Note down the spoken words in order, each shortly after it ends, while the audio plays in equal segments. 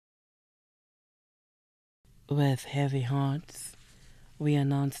With heavy hearts, we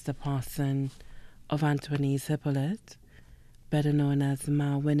announce the passing of Antoinise Hippolyte, better known as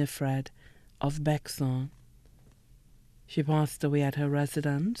Ma Winifred of Bexon. She passed away at her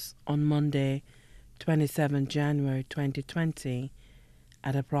residence on Monday, 27 January 2020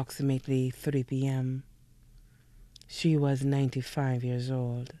 at approximately 3 p.m. She was 95 years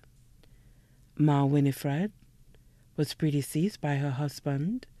old. Ma Winifred was predeceased by her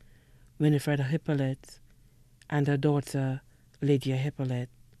husband, Winifred Hippolyte, and her daughter, Lydia Hippolyte.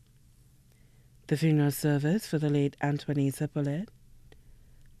 The funeral service for the late Antoinise Hippolyte,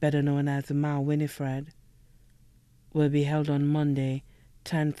 better known as Ma Winifred, will be held on Monday,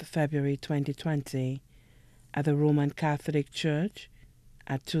 10th February 2020, at the Roman Catholic Church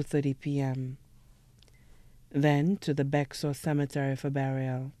at 2:30 p.m. Then to the Bexor Cemetery for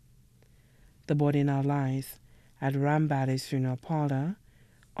burial. The body now lies at Rambali's Funeral Parlor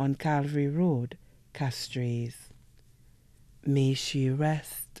on Calvary Road, Castries. May she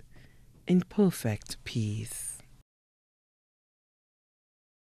rest in perfect peace.